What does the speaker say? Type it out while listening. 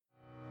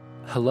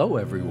Hello,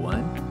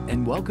 everyone,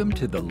 and welcome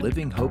to the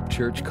Living Hope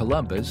Church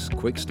Columbus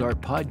Quick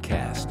Start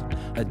Podcast,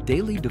 a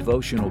daily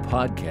devotional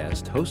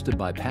podcast hosted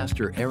by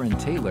Pastor Aaron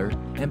Taylor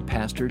and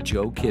Pastor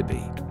Joe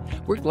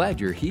Kibbe. We're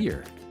glad you're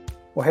here.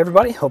 Well, hey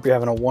everybody, hope you're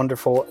having a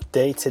wonderful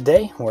day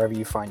today, wherever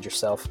you find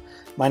yourself.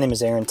 My name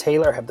is Aaron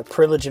Taylor. I have the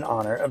privilege and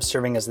honor of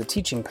serving as the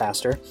teaching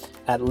pastor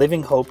at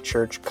Living Hope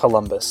Church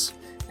Columbus.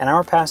 And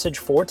our passage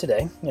for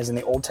today is in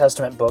the Old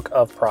Testament book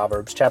of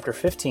Proverbs, chapter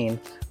 15,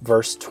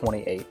 verse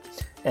 28.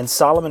 And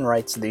Solomon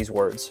writes these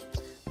words,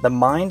 "The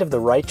mind of the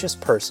righteous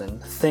person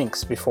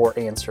thinks before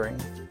answering,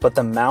 but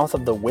the mouth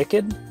of the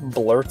wicked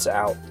blurts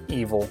out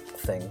evil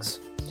things."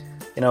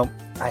 You know,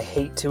 I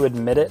hate to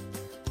admit it,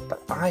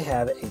 but I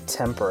have a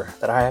temper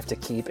that I have to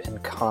keep in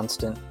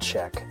constant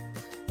check.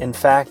 In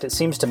fact, it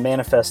seems to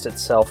manifest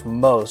itself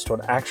most when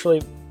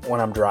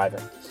I'm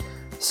driving.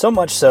 So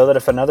much so that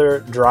if another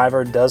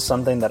driver does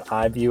something that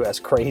I view as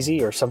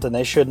crazy or something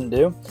they shouldn't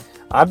do,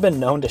 I've been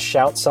known to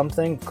shout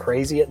something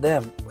crazy at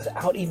them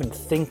without even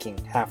thinking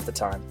half the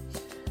time.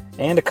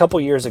 And a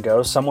couple years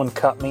ago, someone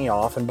cut me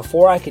off, and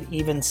before I could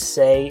even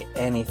say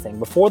anything,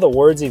 before the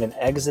words even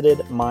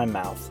exited my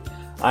mouth,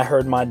 I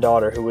heard my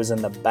daughter, who was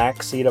in the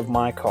back seat of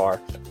my car,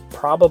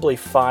 probably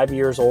 5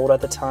 years old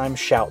at the time,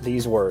 shout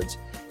these words,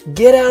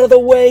 "Get out of the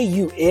way,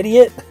 you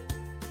idiot!"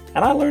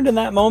 And I learned in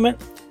that moment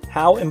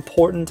how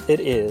important it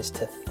is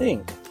to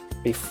think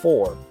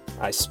before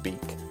I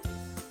speak.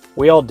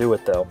 We all do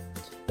it though.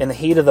 In the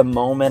heat of the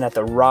moment, at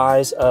the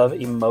rise of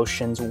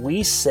emotions,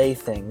 we say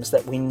things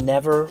that we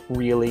never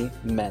really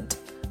meant.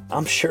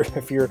 I'm sure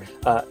if you're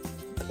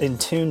in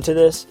tune to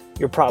this,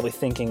 you're probably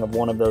thinking of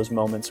one of those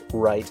moments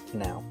right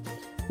now.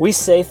 We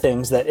say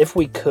things that if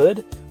we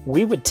could,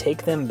 we would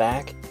take them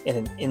back in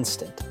an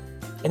instant.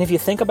 And if you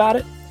think about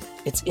it,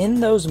 it's in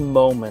those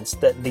moments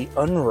that the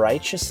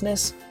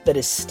unrighteousness that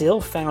is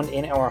still found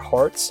in our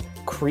hearts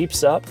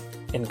creeps up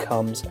and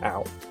comes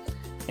out.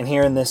 And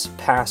here in this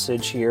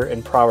passage here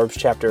in Proverbs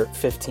chapter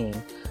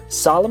 15,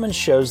 Solomon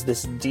shows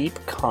this deep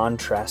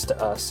contrast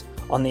to us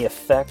on the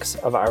effects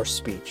of our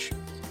speech.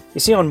 You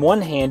see, on one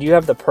hand, you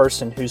have the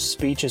person whose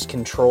speech is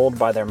controlled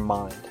by their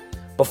mind.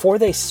 Before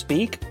they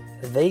speak,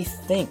 they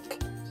think.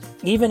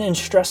 Even in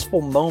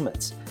stressful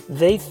moments,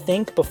 they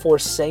think before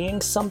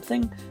saying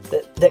something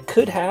that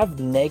could have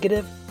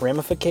negative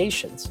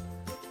ramifications.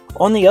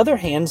 On the other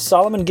hand,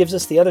 Solomon gives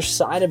us the other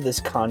side of this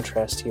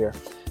contrast here,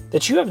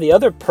 that you have the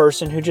other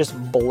person who just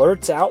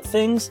blurts out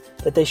things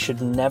that they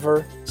should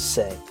never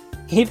say.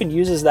 He even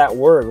uses that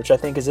word, which I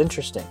think is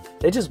interesting.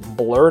 They just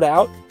blurt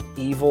out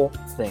evil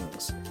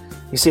things.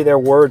 You see, their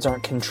words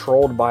aren't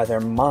controlled by their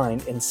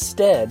mind.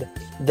 Instead,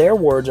 their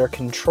words are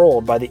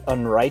controlled by the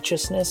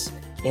unrighteousness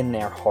in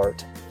their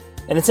heart.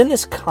 And it's in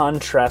this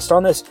contrast,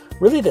 on this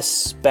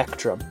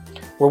spectrum,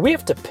 where we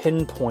have to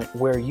pinpoint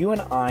where you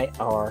and I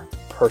are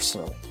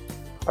personally.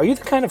 Are you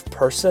the kind of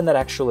person that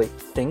actually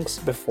thinks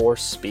before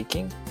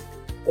speaking?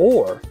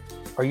 Or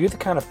are you the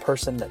kind of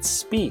person that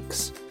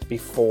speaks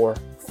before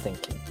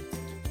thinking?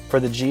 For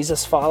the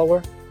Jesus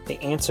follower,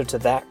 the answer to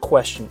that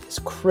question is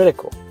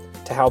critical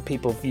to how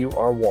people view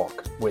our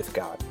walk with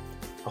God.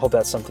 I hope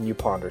that's something you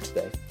ponder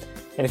today.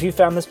 And if you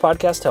found this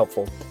podcast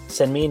helpful,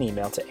 send me an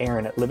email to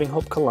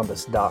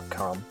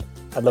aaron@livinghopecolumbus.com.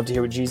 I'd love to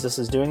hear what Jesus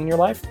is doing in your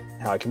life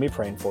and how I can be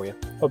praying for you.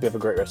 Hope you have a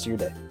great rest of your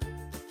day.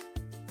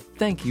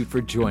 Thank you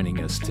for joining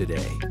us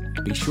today.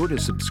 Be sure to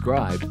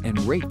subscribe and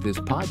rate this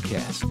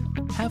podcast.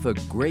 Have a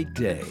great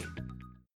day.